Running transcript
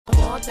I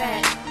want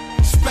that.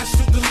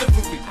 Special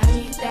delivery. I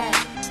need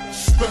that.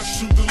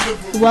 Special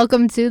delivery.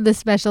 Welcome to the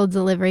Special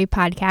Delivery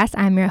Podcast.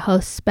 I'm your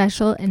host,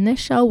 Special, and this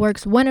show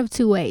works one of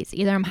two ways.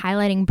 Either I'm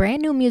highlighting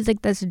brand new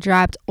music that's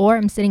dropped, or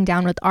I'm sitting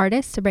down with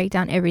artists to break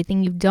down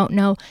everything you don't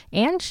know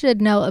and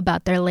should know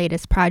about their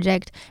latest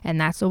project, and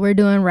that's what we're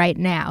doing right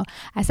now.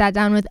 I sat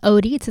down with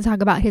Odie to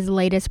talk about his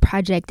latest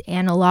project,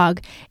 Analog,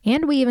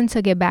 and we even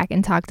took it back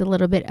and talked a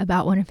little bit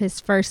about one of his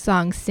first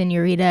songs,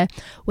 Senorita.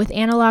 With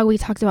Analog, we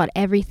talked about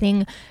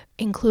everything,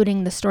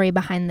 including the story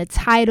behind the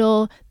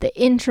title, the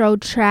intro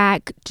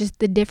track, just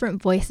the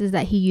different voices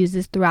that he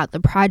uses throughout the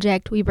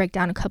project. We break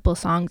down a couple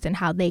songs and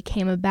how they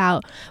came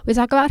about. We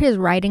talk about his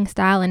writing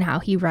style and how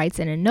he writes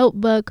in a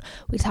notebook.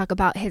 We talk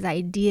about his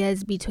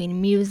ideas between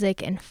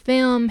music and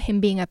film, him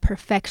being a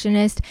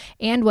perfectionist,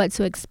 and what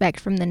to expect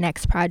from the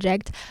next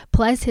project.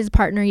 Plus, his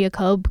partner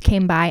Jacob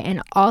came by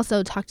and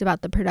also talked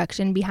about the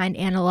production behind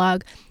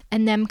Analog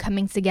and them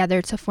coming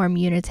together to form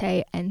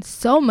Unite and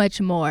so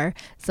much more.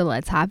 So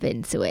let's hop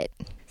into it.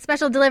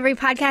 Special Delivery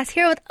Podcast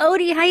here with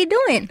Odie. How you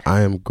doing? I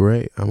am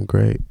great.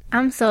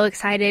 I'm so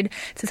excited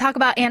to talk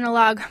about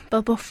Analog.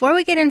 But before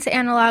we get into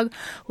Analog,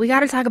 we got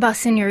to talk about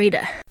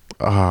Senorita.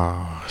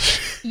 Oh,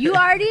 You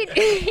already...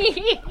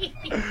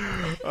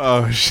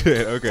 Oh,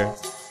 shit. Okay.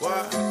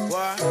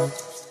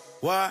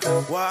 What,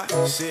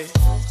 shit.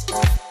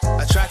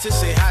 I tried to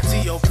say hi to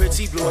your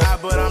pretty blue eye,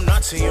 but I'm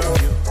not to your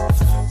view.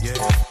 Yeah.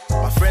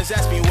 My friends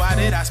ask me why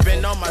did I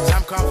spend all my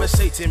time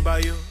conversating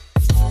about you.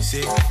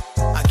 See,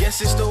 I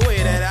guess it's the way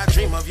that I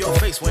dream of your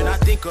face when I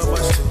think of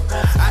us two.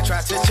 I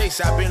tried to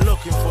chase, I've been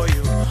looking for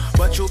you,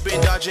 but you've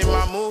been dodging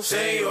my moves.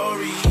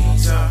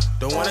 Senorita,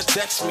 don't wanna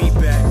text me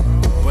back,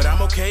 but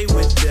I'm okay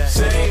with that.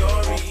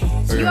 Senorita.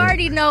 You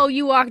already know,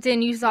 you walked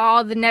in, you saw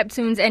all the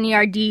Neptunes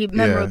NERD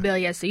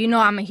memorabilia, so you know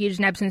I'm a huge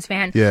Neptunes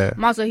fan. Yeah.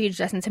 I'm also a huge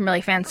Justin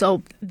Timberlake fan,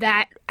 so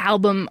that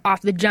album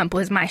off the jump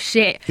was my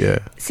shit. Yeah.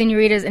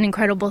 Senorita's an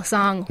incredible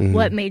song. Mm-hmm.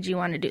 What made you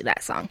want to do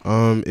that song?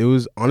 It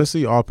was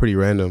honestly all pretty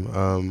random.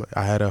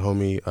 I had a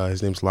homie,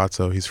 his name's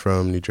Lotso, he's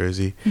from New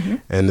jersey,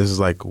 and this is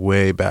like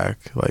way back,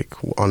 like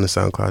on the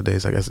SoundCloud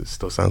days. I guess it's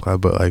still SoundCloud,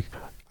 but like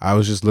I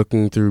was just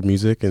looking through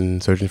music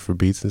and searching for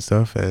beats and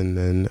stuff, and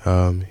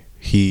then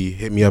he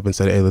hit me up and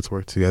said, hey, let's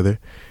work together.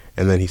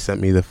 And then he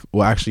sent me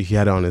actually he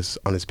had it on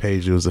his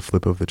page. It was a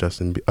flip of the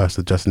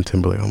Justin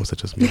Timberlake. I almost said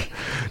Justin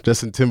Bieber.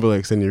 Justin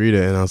Timberlake,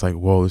 Senorita. And I was like,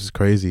 whoa, this is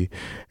crazy.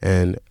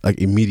 And like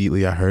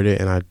immediately I heard it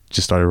and I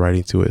just started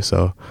writing to it.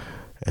 So,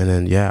 and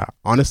then, yeah,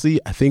 honestly,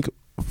 I think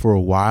for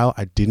a while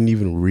I didn't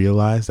even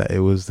realize that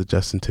it was the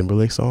Justin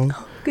Timberlake song.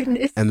 Oh,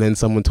 goodness. And then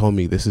someone told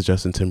me this is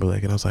Justin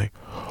Timberlake. And I was like,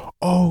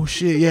 oh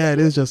shit, yeah, it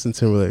is Justin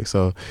Timberlake.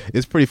 So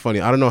it's pretty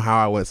funny. I don't know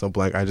how I went so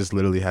blank. I just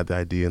literally had the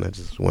idea and I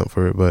just went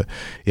for it. But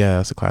yeah,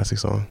 that's a classic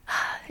song.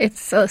 It's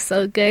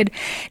so good.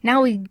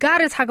 Now we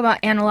gotta talk about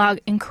Analog.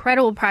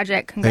 Incredible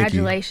project.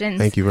 Congratulations.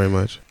 Thank you very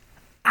much.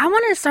 I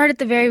want to start at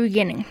the very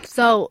beginning.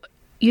 So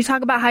you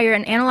talk about how you're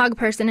an analog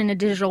person in a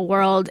digital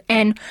world,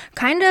 and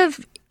kind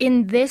of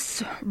in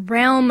this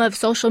realm of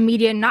social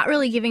media, not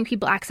really giving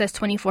people access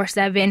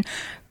 24/7,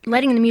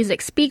 letting the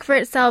music speak for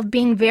itself,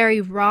 being very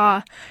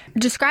raw,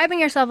 describing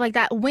yourself like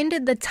that. When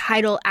did the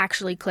title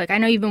actually click? I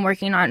know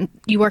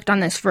you worked on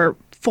this for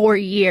 4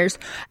 years.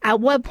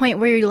 At what point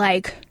were you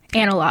like,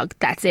 Analog,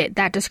 that's it,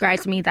 that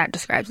describes me, that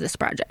describes this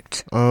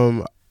project?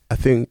 I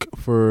think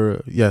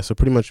so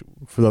pretty much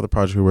for the other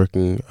project we're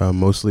working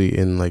mostly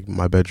in like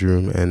my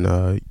bedroom,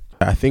 and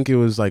I think it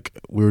was like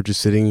we were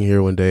just sitting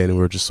here one day and we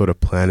were just sort of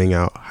planning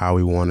out how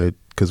we wanted,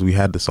 because we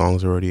had the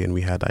songs already and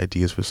we had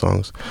ideas for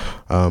songs,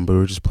 but we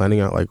were just planning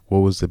out like what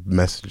was the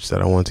message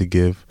that I wanted to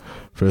give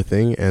for the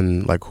thing,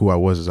 and like who I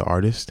was as an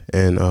artist.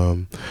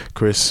 And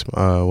Chris,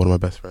 one of my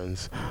best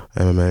friends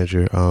and my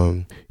manager,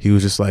 he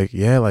was just like,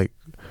 yeah, like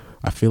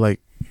I feel like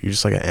you're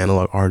just like an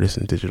analog artist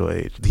in digital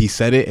age. He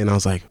said it and I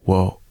was like,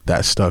 whoa,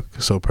 that stuck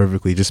so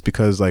perfectly, just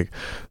because like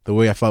the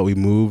way I felt we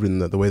moved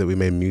and the way that we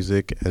made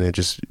music, and it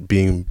just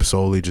being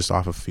solely just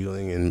off of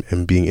feeling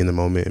and being in the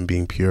moment and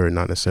being pure and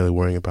not necessarily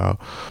worrying about,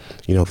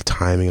 the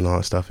timing and all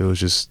that stuff. It was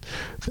just,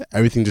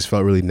 everything just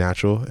felt really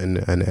natural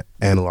and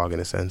analog in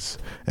a sense.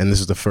 And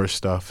this is the first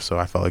stuff, so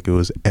I felt like it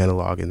was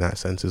analog in that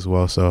sense as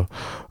well. So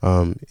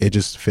it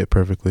just fit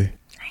perfectly.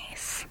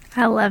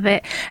 I love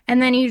it.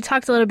 And then you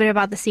talked a little bit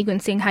about the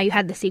sequencing, how you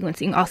had the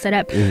sequencing all set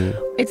up. Mm-hmm.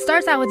 It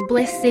starts out with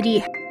Bliss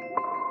City.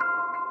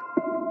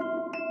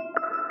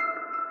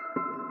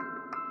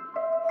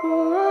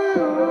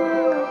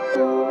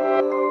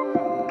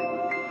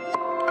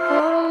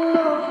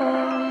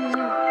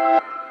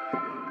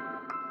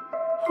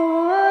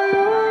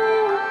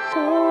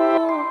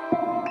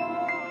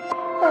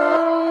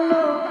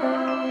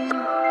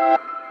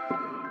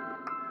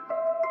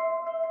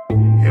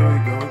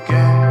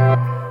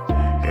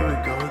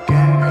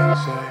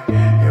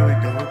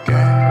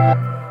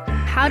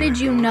 How did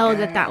you know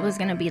that was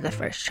going to be the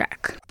first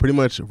track? Pretty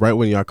much right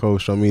when Jaco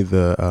showed me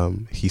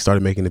he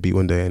started making the beat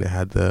one day and it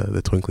had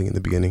the twinkling in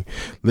the beginning.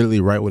 Literally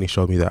right when he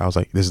showed me that, I was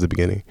like, this is the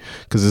beginning.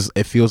 Because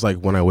it feels like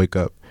when I wake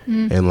up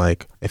and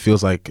like, it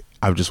feels like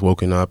I've just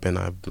woken up and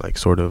I'm like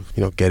sort of,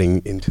 you know,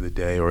 getting into the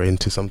day or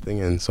into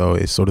something. And so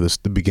it's sort of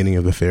the beginning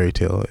of the fairy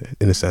tale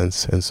in a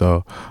sense. And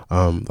so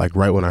like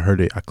right when I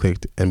heard it, I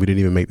clicked, and we didn't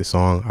even make the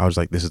song. I was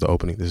like, this is the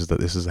opening.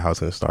 This is how it's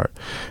going to start.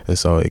 And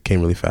so it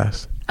came really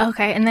fast.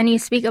 Okay, and then you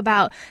speak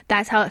about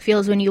that's how it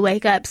feels when you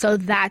wake up. So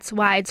that's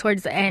why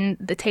towards the end,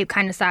 the tape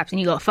kind of stops and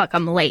you go, fuck,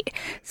 I'm late.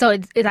 So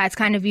that's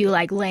kind of you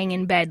like laying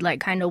in bed, like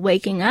kind of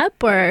waking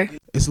up, or?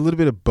 It's a little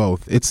bit of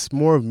both. It's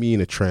more of me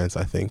in a trance,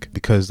 I think,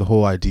 because the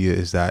whole idea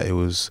is that it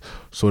was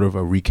sort of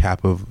a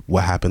recap of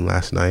what happened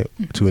last night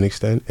to an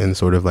extent, and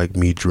sort of like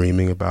me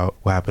dreaming about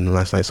what happened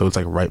last night. So it's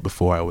like right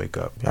before I wake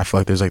up. I feel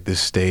like there's like this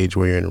stage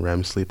where you're in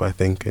REM sleep, I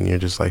think, and you're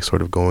just like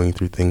sort of going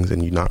through things,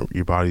 and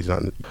your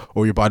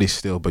body's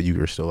still, but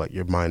you're still like,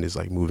 your mind is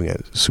like moving at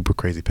a super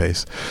crazy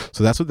pace.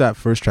 So that's what that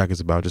first track is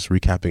about, just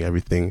recapping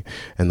everything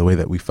and the way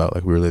that we felt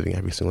like we were living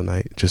every single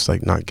night, just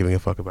like not giving a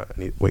fuck about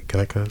any. Wait, can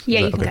I cuss?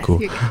 Yeah, okay,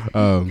 cool.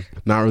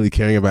 Not really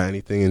caring about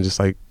anything, and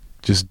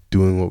just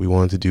doing what we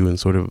wanted to do and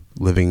sort of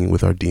living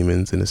with our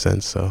demons in a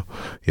sense. So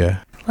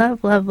yeah.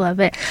 Love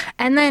it.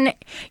 And then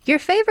your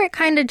favorite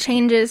kind of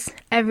changes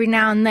every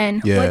now and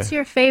then. Yeah. What's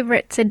your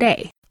favorite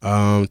today?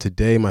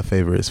 Today my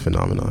favorite is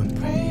Phenomenon.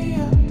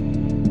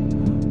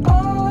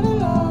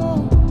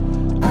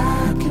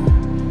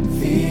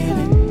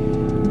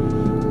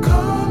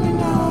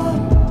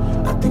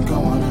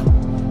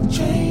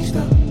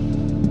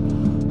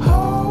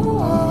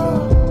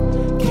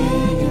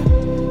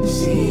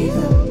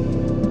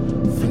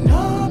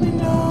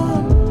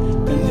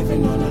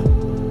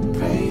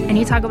 And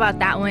you talk about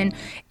that one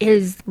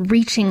is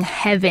reaching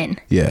heaven.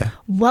 Yeah.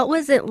 What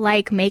was it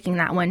like making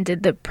that one?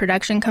 Did the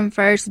production come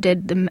first?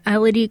 Did the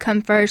melody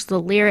come first? The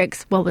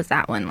lyrics? What was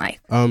that one like?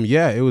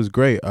 Yeah, it was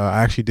great.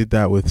 I actually did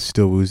that with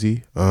Still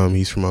Woozy.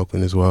 He's from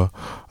Oakland as well.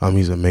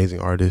 He's an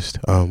amazing artist.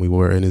 We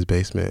were in his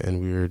basement,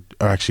 and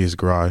actually his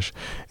garage,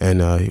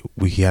 and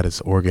he had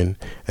his organ,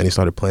 and he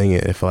started playing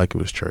it, and it felt like it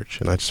was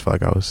church. And I just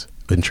felt like I was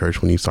in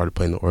church when he started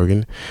playing the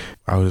organ.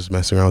 I was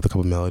messing around with a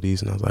couple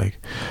melodies, and I was like,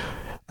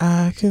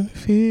 I can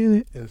feel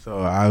it. And so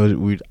I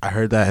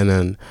heard that, and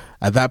then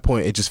at that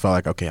point it just felt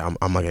like, okay, I'm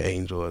like an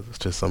angel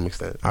to some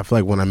extent. I feel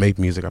like when I make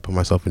music, I put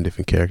myself in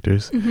different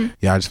characters.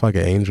 Yeah, I just feel like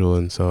an angel.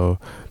 And so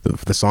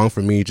the song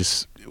for me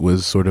just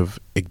was sort of,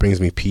 it brings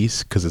me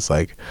peace, because it's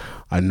like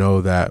I know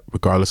that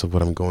regardless of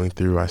what I'm going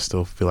through, I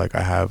still feel like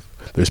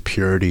there's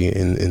purity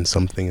in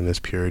something, and there's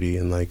purity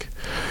and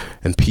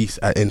peace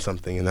in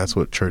something, and that's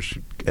what church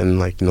and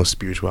like, you know,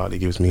 spirituality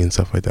gives me and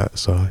stuff like that.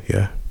 So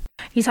yeah.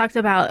 You talked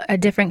about a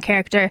different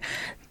character.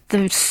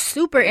 The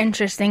super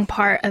interesting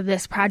part of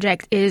this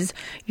project is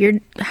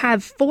you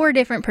have 4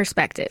 different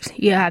perspectives.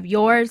 You have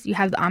yours, you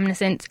have the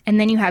omniscience, and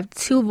then you have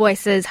 2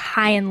 voices,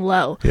 high and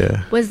low.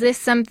 Yeah. Was this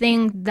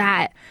something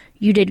that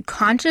you did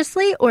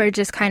consciously, or it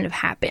just kind of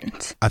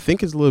happened? I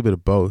think it's a little bit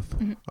of both.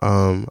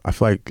 I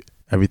feel like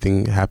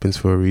everything happens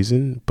for a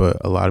reason, but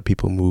a lot of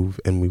people move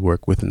and we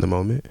work within the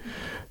moment.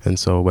 And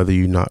so whether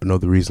you not know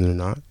the reason or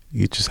not,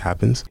 it just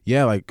happens.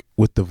 Yeah, like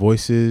with the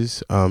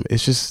voices,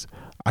 it's just,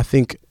 I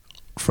think,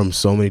 from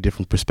so many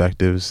different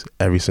perspectives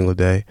every single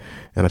day,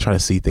 and I try to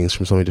see things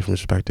from so many different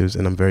perspectives,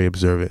 and I'm very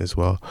observant as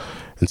well.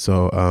 And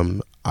so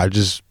I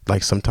just,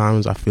 like,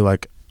 sometimes I feel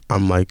like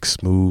I'm like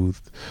smooth,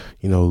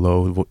 you know,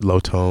 low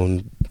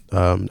tone.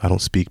 I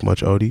don't speak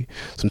much Odie.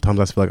 Sometimes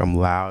I feel like I'm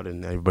loud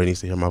and everybody needs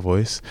to hear my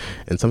voice,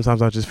 and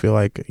sometimes I just feel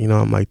like, you know,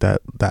 I'm like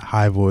that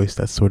high voice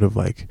that's sort of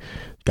like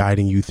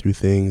guiding you through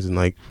things, and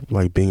like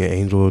being an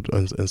angel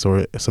and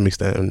sort of some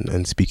extent,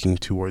 and speaking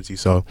towards you.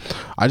 So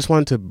I just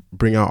wanted to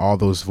bring out all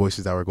those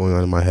voices that were going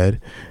on in my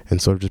head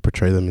and sort of just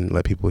portray them and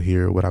let people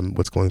hear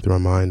what's going through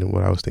my mind and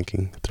what I was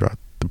thinking throughout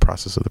the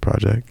process of the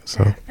project.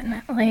 So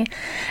definitely.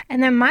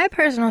 And then my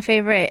personal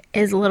favorite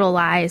is Little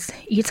Lies.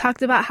 You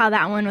talked about how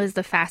that one was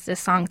the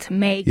fastest song to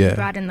make. Yeah. You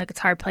brought in the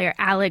guitar player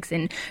Alex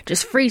and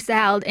just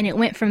freestyled, and it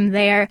went from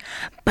there.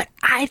 But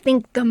I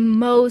think the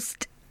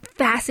most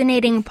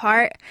fascinating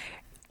part,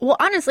 well,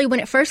 honestly, when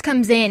it first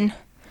comes in,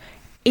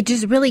 it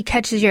just really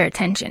catches your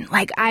attention.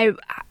 Like,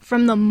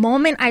 from the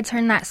moment I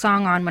turned that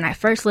song on, when I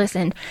first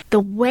listened, the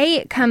way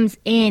it comes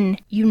in,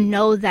 you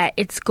know that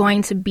it's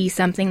going to be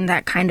something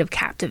that kind of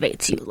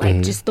captivates you.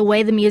 Like, just the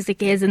way the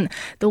music is and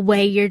the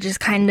way you're just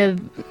kind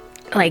of,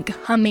 like,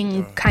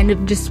 humming kind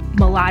of just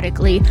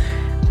melodically.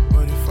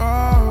 But if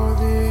all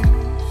this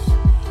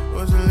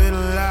was a little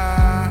lie,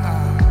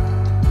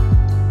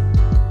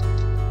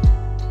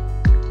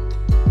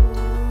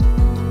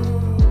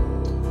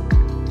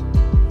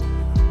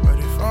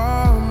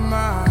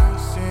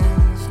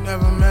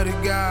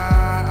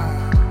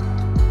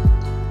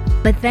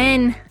 but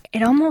then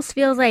it almost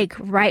feels like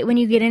right when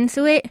you get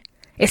into it,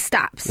 it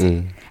stops.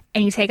 And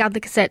you take out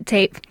the cassette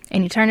tape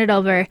and you turn it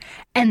over,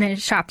 and then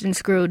it's chopped and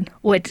screwed,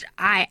 which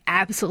I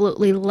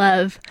absolutely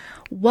love.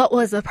 What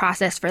was the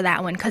process for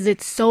that one? Because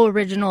it's so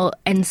original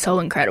and so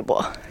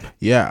incredible.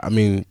 Yeah, I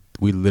mean,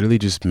 we literally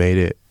just made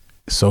it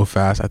so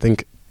fast. I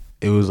think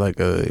it was like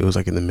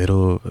in the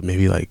middle of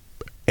maybe like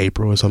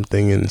April or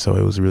something, and so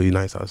it was really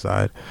nice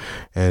outside,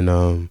 and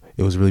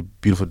it was a really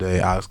beautiful day.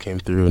 Alex came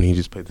through and he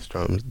just played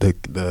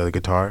the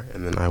guitar,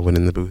 and then I went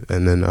in the booth,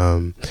 and then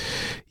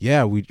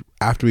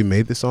after we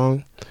made the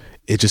song,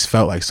 it just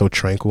felt like so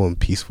tranquil and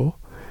peaceful.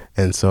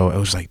 And so it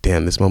was like,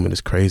 damn, this moment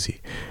is crazy.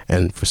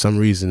 And for some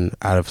reason,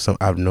 out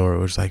of nowhere, it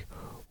was like,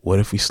 what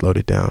if we slowed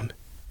it down?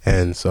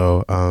 And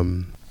so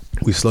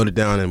we slowed it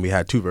down, and we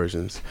had 2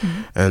 versions.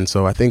 Mm-hmm. And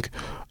so I think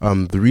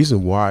the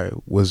reason why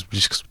was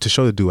just to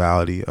show the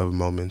duality of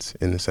moments,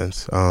 in a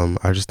sense.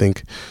 I just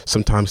think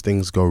sometimes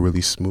things go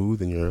really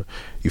smooth, and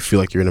you feel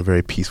like you're in a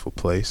very peaceful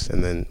place,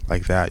 and then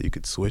like that you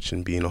could switch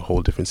and be in a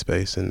whole different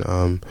space. And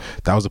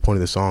that was the point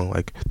of the song.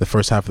 Like the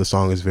first half of the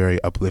song is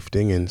very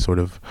uplifting and sort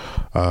of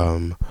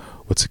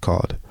what's it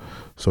called?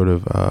 Sort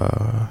of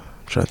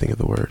I'm trying to think of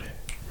the word.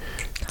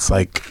 It's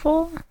like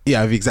hopeful?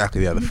 Yeah,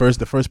 exactly. Yeah, the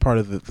first part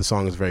of the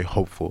song is very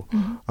hopeful,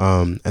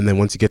 and then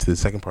once you get to the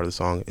second part of the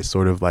song, it's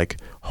sort of like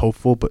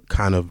hopeful but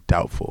kind of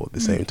doubtful at the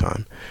same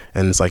time.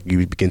 And it's like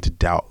you begin to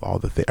doubt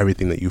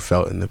everything that you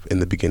felt in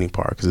the beginning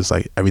part, because it's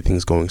like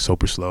everything's going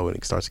super slow and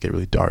it starts to get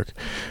really dark.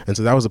 And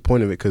so that was the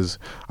point of it, because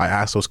I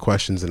asked those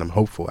questions, and I'm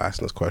hopeful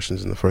asking those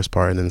questions in the first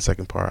part, and then the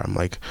second part I'm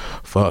like,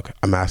 fuck,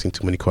 I'm asking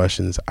too many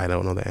questions, I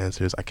don't know the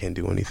answers, I can't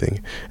do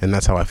anything. And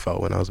that's how I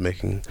felt when I was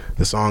making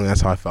the song.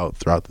 That's how I felt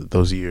throughout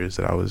those years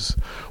that I was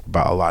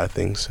about a lot of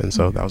things. And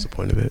so that was the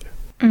point of it.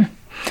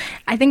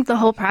 I think the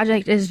whole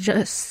project is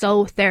just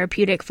so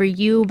therapeutic for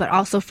you, but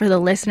also for the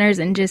listeners,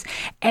 and just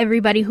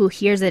everybody who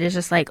hears it is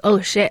just like, oh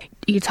shit.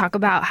 You talk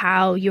about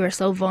how you are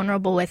so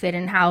vulnerable with it,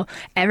 and how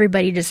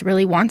everybody just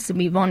really wants to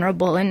be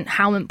vulnerable, and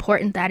how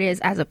important that is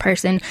as a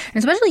person, and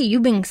especially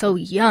you being so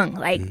young.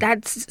 Like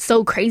that's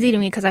so crazy to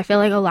me, because I feel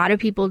like a lot of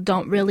people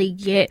don't really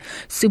get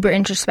super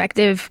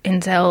introspective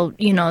until,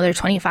 they're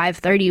 25,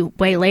 30,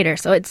 way later.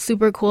 So it's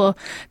super cool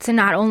to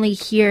not only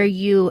hear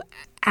you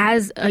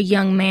as a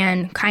young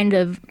man kind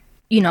of,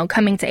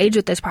 coming to age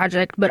with this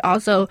project, but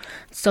also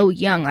so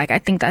young. Like, I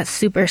think that's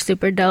super,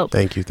 super dope.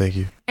 Thank you.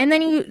 And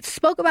then you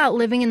spoke about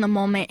living in the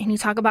moment, and you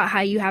talk about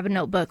how you have a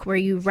notebook where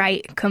you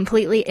write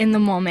completely in the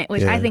moment,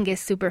 which I think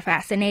is super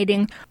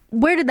fascinating.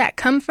 Where did that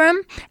come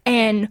from?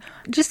 And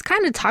just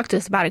kind of talk to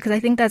us about it, because I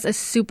think that's a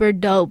super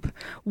dope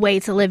way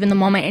to live in the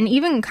moment, and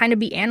even kind of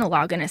be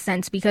analog in a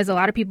sense, because a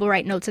lot of people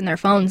write notes in their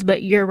phones,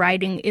 but you're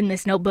writing in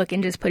this notebook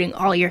and just putting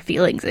all your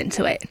feelings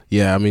into it.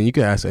 Yeah, I mean, you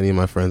could ask any of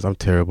my friends. I'm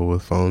terrible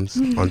with phones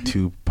on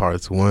 2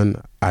 parts.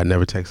 1, I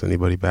never text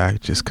anybody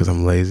back just because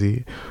I'm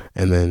lazy.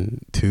 And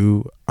then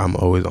 2, I'm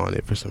always on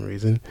it for some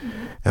reason.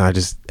 And I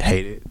just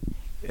hate it.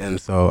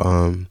 And so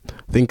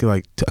I think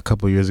like a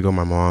couple of years ago,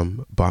 my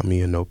mom bought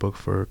me a notebook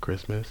for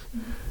Christmas.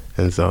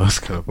 And so it's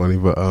kind of funny.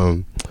 But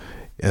and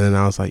then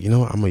I was like, you know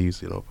what, I'm going to use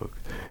the notebook.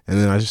 And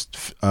then I just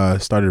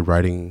started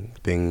writing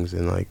things,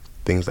 and like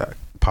things that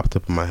popped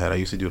up in my head. I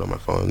used to do it on my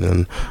phone,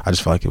 and I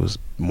just felt like it was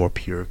more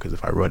pure, because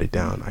if I wrote it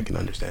down, I can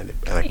understand it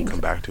and I can come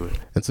back to it.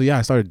 And so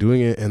I started doing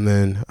it, and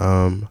then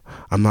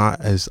I'm not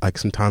as, like,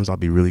 sometimes I'll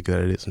be really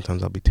good at it,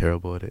 sometimes I'll be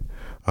terrible at it,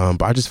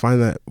 but I just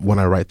find that when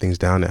I write things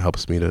down, it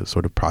helps me to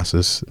sort of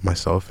process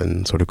myself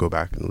and sort of go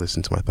back and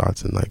listen to my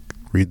thoughts and like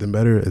read them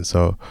better. And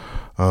so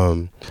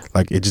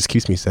like it just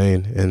keeps me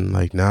sane, and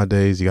like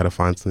nowadays you got to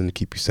find something to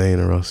keep you sane,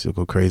 or else you'll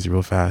go crazy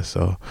real fast.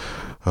 So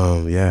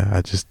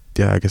I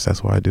guess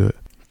that's why I do it.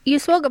 You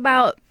spoke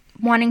about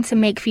wanting to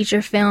make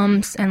feature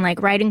films and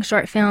like writing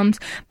short films,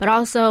 but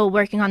also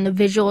working on the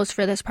visuals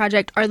for this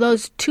project. Are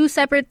those 2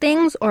 separate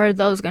things, or are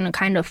those going to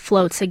kind of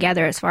flow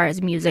together as far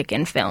as music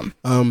and film?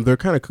 They're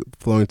kind of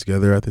flowing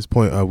together at this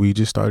point. We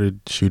just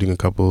started shooting a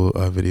couple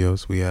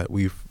videos.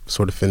 We've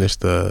sort of finished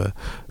the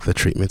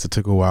treatments. It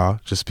took a while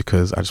just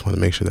because I just wanted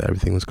to make sure that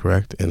everything was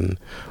correct, and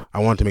I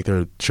wanted to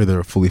make sure they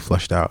were fully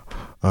fleshed out.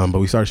 But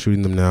we started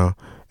shooting them now,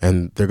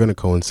 and they're going to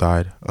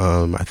coincide.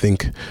 I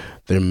think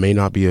there may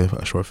not be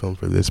a short film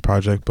for this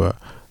project, but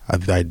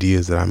the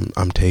ideas that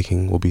I'm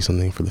taking will be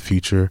something for the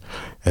future.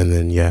 And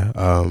then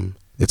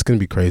it's going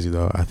to be crazy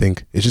though. I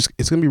think it's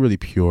going to be really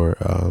pure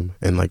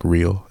and like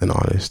real and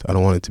honest. I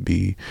don't want it to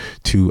be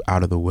too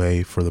out of the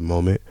way for the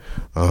moment.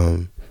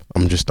 I'm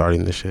just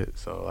starting this shit,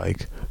 so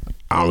like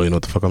I don't really know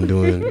what the fuck I'm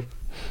doing.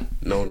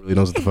 No one really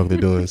knows what the fuck they're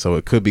doing, so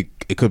it could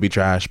be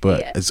trash,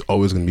 but it's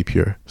always going to be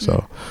pure.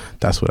 So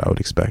that's what I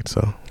would expect.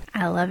 So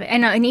I love it.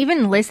 And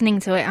even listening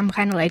to it, I'm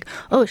kind of like,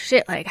 oh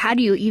shit, like how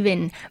do you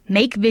even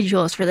make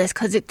visuals for this?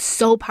 Because it's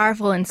so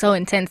powerful and so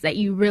intense that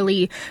you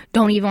really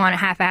don't even want to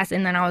half-ass.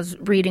 And then I was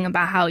reading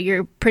about how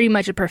you're pretty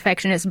much a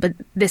perfectionist, but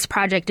this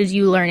project is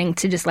you learning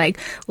to just like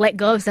let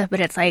go of stuff. But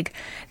it's like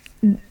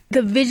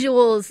the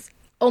visuals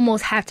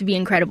almost have to be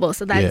incredible.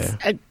 So that's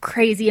a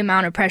crazy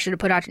amount of pressure to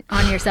put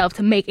on yourself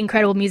to make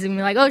incredible music and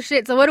be like, oh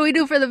shit, so what do we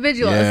do for the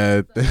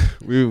visuals?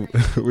 Yeah,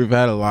 we've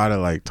had a lot of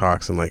like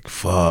talks and like,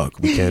 fuck,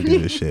 we can't do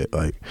this shit.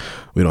 Like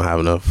we don't have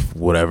enough,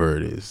 whatever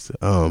it is.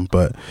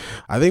 But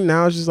I think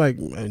now it's just like,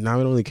 now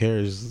we don't really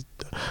care.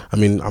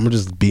 I'm gonna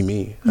just be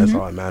me. That's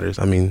all that matters.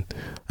 I mean,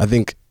 I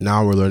think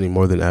now we're learning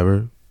more than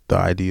ever the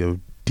idea of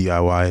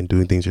DIY and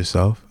doing things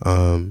yourself.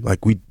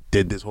 Like we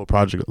did this whole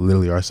project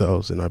literally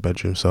ourselves in our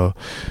bedroom. So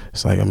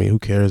it's like, I mean, who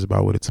cares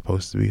about what it's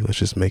supposed to be? Let's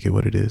just make it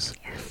what it is.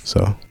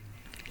 So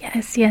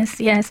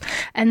Yes.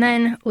 And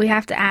then we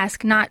have to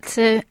ask, not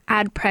to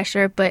add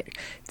pressure, but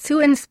to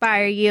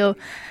inspire you,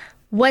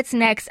 what's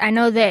next? I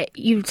know that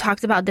you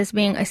talked about this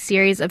being a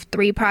series of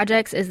 3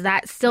 projects. Is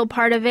that still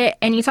part of it?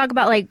 And you talk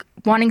about like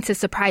wanting to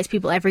surprise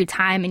people every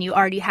time, and you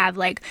already have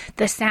like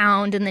the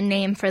sound and the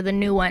name for the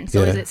new one.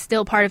 So is it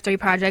still part of 3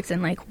 projects,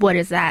 and like what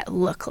does that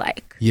look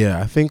like? Yeah,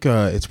 I think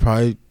this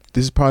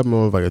is probably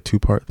more of like a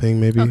 2-part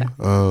thing maybe.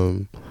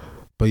 Okay.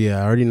 But yeah,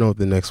 I already know what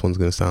the next one's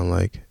gonna sound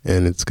like,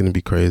 and it's gonna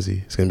be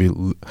crazy. It's gonna be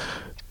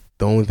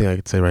the only thing I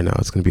could say right now.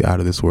 It's gonna be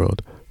out of this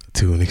world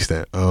to an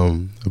extent.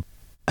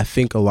 I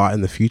think a lot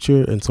in the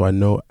future, and so I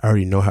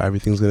already know how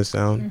everything's gonna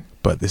sound.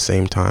 But at the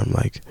same time,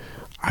 like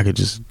I could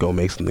just go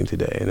make something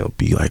today, and it'll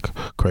be like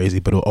crazy,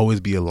 but it'll always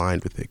be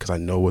aligned with it because I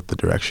know what the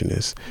direction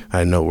is.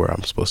 I know where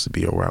I'm supposed to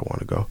be or where I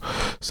want to go.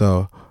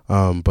 So.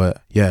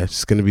 But yeah,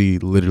 it's going to be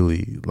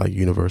literally like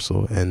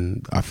universal.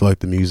 And I feel like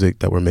the music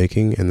that we're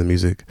making and the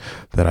music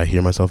that I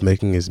hear myself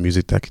making is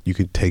music that you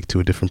could take to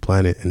a different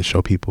planet and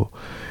show people,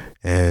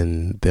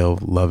 and they'll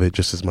love it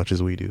just as much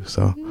as we do.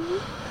 So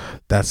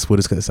that's what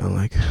it's going to sound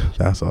like.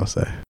 That's all I'll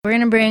say. We're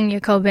going to bring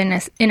Jacob in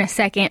a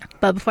second.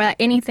 But before that,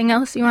 anything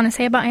else you want to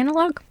say about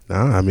Analog?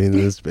 Nah, I mean,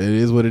 it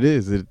is what it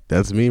is.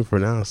 That's me for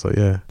now. So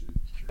yeah.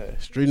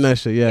 Street Night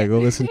shit. Yeah, go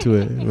listen to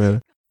it,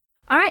 man.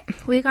 All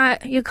right, we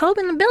got Jacob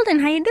in the building.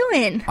 How you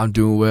doing? I'm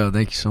doing well.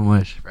 Thank you so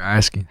much for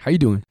asking. How you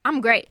doing?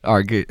 I'm great. All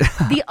right, good.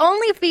 The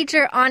only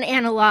feature on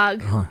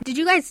Analog. Did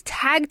you guys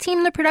tag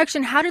team the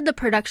production? How did the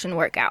production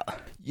work out?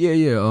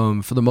 Yeah.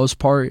 For the most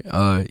part,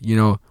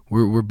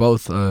 we're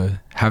both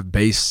have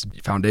bass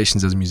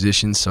foundations as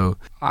musicians, so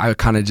I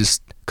kind of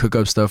just cook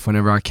up stuff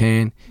whenever I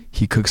can.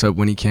 He cooks up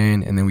when he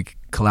can, and then we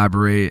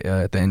collaborate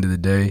at the end of the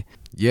day.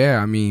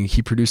 Yeah, I mean,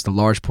 he produced a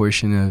large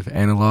portion of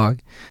Analog.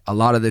 A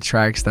lot of the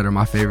tracks that are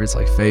my favorites,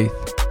 like Faith.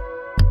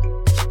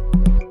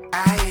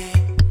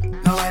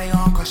 Nobody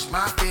gonna crush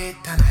my feet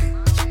tonight.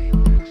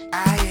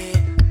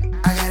 I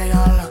got it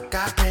all, look,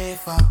 I pray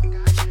for.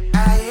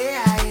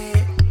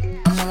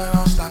 I'm never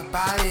gonna stop,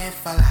 I live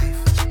for life.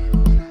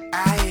 I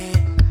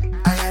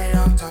got it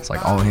on top. It's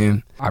like all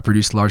him. I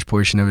produced a large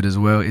portion of it as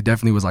well. It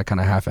definitely was like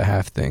kind of half a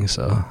half thing.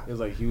 So it was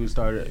like he would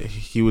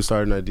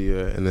start an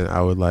idea, and then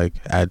I would like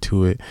add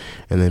to it,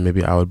 and then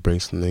maybe I would bring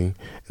something,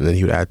 and then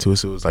he would add to it.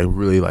 So it was like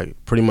really like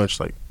pretty much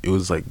like it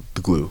was like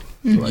the glue.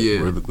 So, like,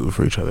 we're the glue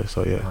for each other.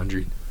 So yeah.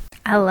 100.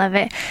 I love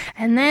it.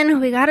 And then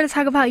we got to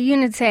talk about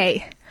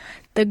Unite.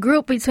 The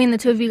group between the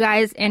two of you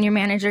guys and your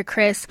manager,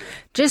 Chris,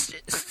 just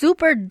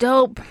super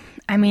dope.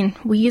 I mean,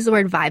 we use the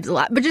word vibes a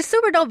lot, but just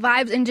super dope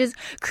vibes and just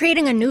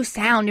creating a new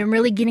sound and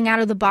really getting out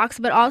of the box,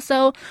 but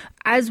also,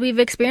 as we've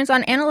experienced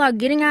on Analog,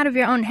 getting out of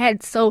your own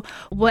head. So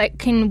what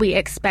can we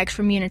expect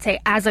from Unite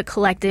as a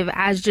collective,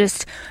 as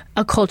just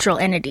a cultural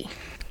entity?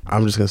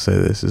 I'm just gonna say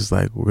this is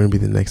like we're gonna be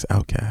the next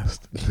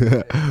Outcast.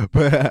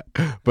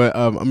 but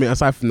I mean,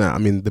 aside from that, I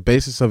mean, the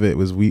basis of it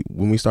was when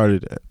we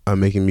started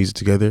making music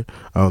together.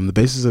 The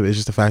basis of it is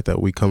just the fact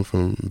that we come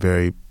from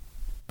very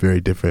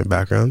different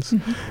backgrounds.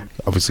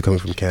 Obviously coming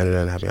from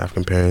Canada and having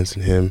African parents,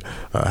 and him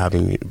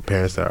having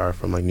parents that are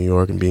from like New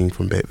York and being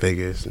from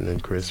Vegas, and then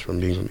Chris from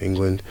being from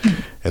England.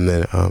 And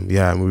then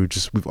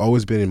we've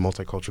always been in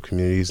multicultural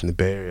communities in the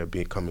Bay Area,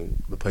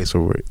 becoming the place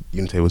where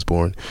Unite was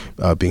born,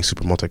 being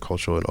super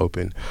multicultural and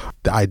open.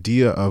 The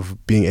idea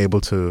of being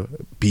able to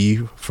be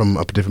from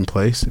a different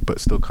place but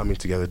still coming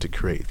together to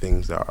create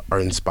things that are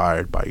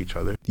inspired by each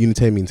other.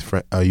 Unite means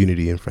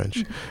unity in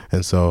French.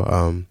 And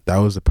so that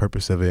was the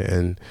purpose of it,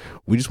 and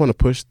we just want to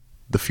push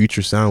the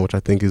future sound, which I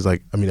think is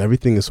like, I mean,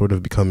 everything is sort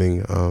of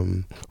becoming,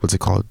 what's it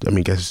called? I mean,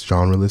 I guess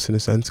genreless in a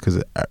sense,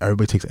 because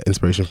everybody takes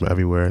inspiration from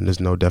everywhere, and there's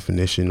no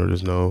definition or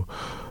there's no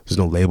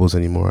labels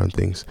anymore on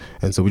things.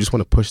 And so we just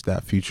want to push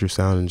that future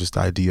sound and just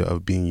the idea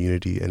of being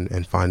unity and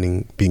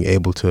being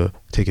able to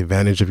take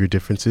advantage of your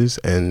differences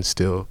and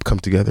still come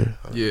together.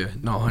 Yeah,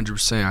 no,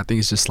 100%. I think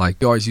it's just like,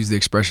 you always use the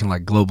expression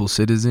like global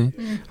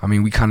citizen. I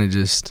mean, we kind of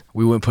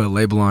we wouldn't put a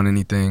label on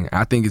anything.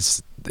 I think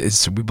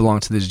we belong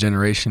to this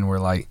generation where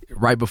like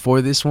right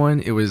before this one,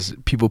 it was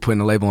people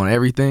putting a label on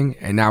everything,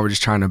 and now we're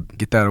just trying to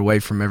get that away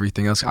from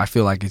everything else. I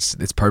feel like it's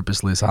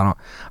purposeless. I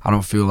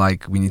don't feel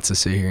like we need to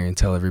sit here and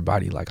tell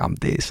everybody like I'm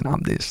this and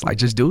I'm this. Like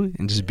just do it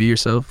and just be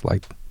yourself.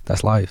 Like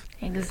that's life.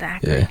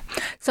 Exactly. Yeah.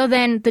 So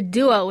then the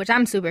duo, which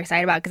I'm super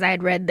excited about because I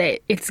had read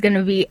that it's going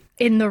to be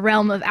in the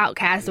realm of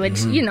Outkast,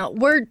 which, you know,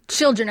 we're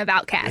children of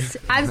Outkast.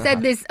 I've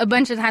said this a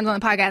bunch of times on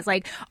the podcast,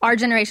 like our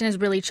generation is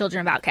really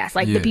children of Outkast.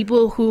 Like the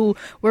people who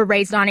were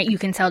raised on it, you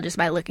can tell just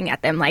by looking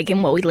at them, like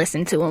in what we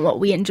listen to and what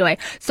we enjoy.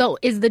 So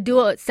is the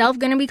duo itself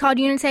going to be called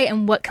Unite,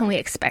 and what can we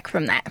expect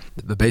from that?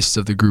 The basis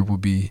of the group will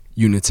be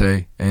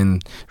Unite,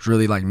 and it's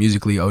really like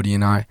musically Odie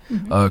and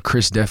I.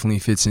 Chris definitely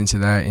fits into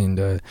that,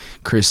 and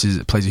Chris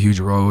plays a huge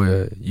role.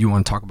 You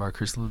want to talk about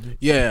Chris a little bit?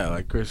 Yeah,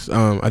 like Chris.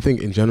 I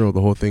think in general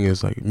the whole thing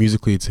is like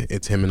musically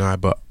it's him and I,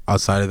 but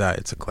outside of that,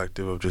 it's a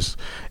collective of just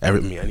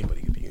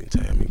anybody could be Unite.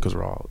 I mean, because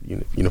we're all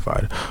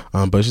unified.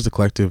 But it's just a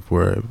collective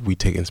where we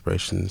take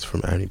inspirations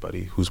from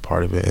anybody who's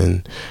part of it,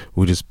 and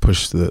we just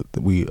push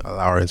we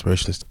allow our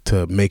inspirations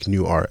to make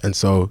new art. And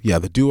so, yeah,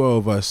 the duo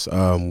of us,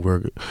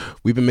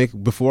 we've been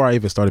making, before I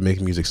even started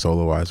making music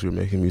solo wise, we were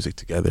making music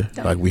together.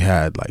 Like we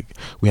had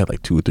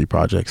 2 or 3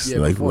 projects. Yeah,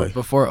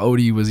 before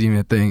Odie was even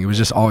a thing, it was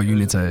just all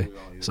Unite.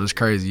 So it's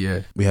crazy,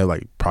 yeah. We had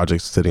like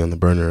projects sitting on the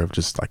burner of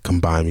just like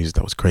combined music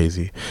that was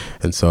crazy.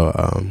 And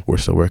so we're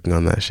still working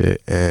on that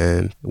shit.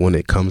 And when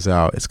it comes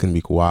out, it's going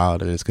to be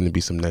wild, and it's going to be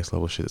some next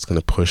level shit. It's going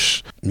to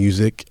push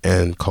music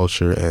and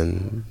culture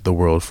and the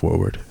world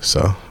forward.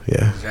 So,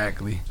 yeah.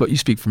 Exactly. But you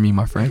speak for me,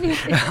 my friend.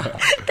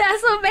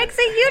 That's what makes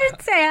it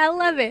Unite. I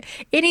love it.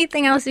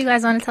 Anything else you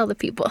guys want to tell the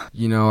people?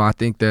 I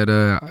think that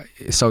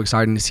it's so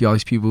exciting to see all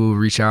these people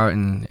reach out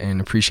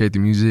and appreciate the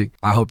music.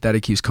 I hope that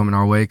it keeps coming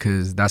our way,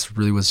 because that's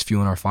really what's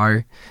fueling our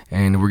fire.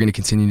 And we're going to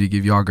continue to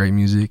give y'all great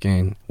music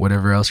and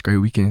whatever else great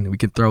we can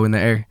throw in the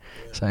air.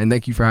 So, and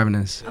thank you for having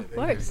us. Of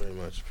course. Thank you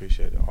very much.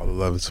 Appreciate it. All the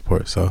love and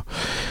support. So,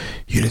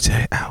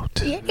 Unite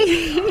out.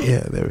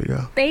 Yeah, there we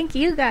go. Thank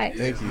you, guys.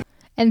 Thank you.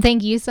 And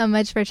thank you so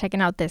much for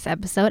checking out this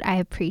episode. I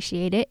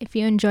appreciate it. If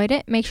you enjoyed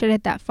it, make sure to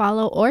hit that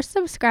follow or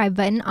subscribe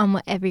button on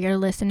whatever you're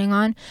listening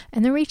on,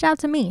 and then reach out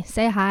to me,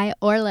 say hi,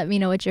 or let me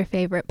know what your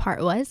favorite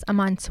part was. I'm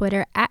on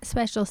Twitter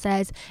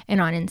 @SpecialSays, and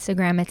on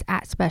Instagram it's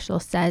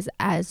 @SpecialSays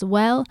as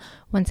well.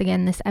 Once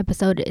again, this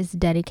episode is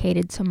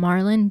dedicated to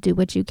Marlon. Do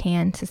what you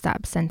can to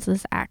stop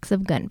senseless acts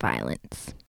of gun violence.